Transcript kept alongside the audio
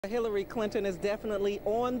Hillary Clinton is definitely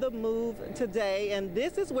on the move today, and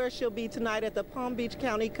this is where she'll be tonight at the Palm Beach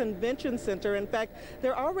County Convention Center. In fact,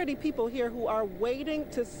 there are already people here who are waiting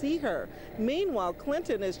to see her. Meanwhile,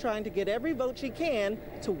 Clinton is trying to get every vote she can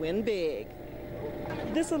to win big.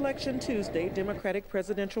 This election Tuesday, Democratic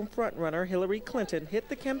presidential frontrunner Hillary Clinton hit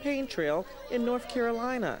the campaign trail in North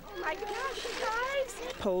Carolina. Oh my gosh, guys!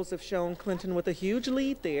 Polls have shown Clinton with a huge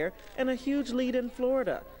lead there and a huge lead in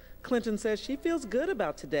Florida. Clinton says she feels good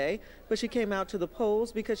about today, but she came out to the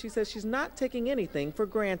polls because she says she's not taking anything for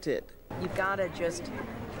granted. You've got to just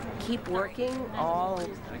keep working all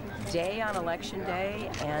day on election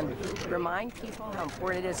day and remind people how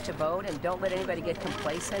important it is to vote, and don't let anybody get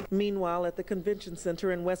complacent. Meanwhile, at the convention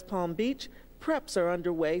center in West Palm Beach, preps are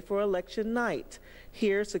underway for election night.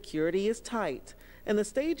 Here, security is tight, and the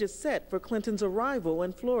stage is set for Clinton's arrival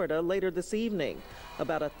in Florida later this evening.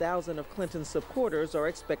 About 1,000 of Clinton's supporters are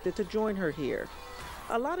expected to join her here.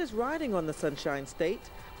 A lot is riding on the Sunshine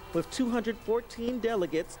State. With 214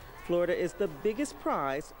 delegates, Florida is the biggest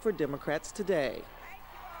prize for Democrats today.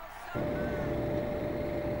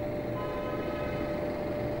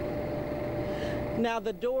 Now,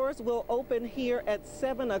 the doors will open here at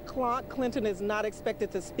 7 o'clock. Clinton is not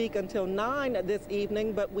expected to speak until 9 this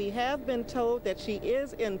evening, but we have been told that she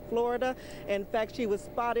is in Florida. In fact, she was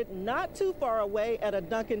spotted not too far away at a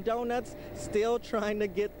Dunkin' Donuts, still trying to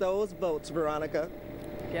get those votes, Veronica.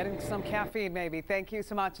 Getting some caffeine, maybe. Thank you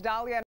so much, Dahlia.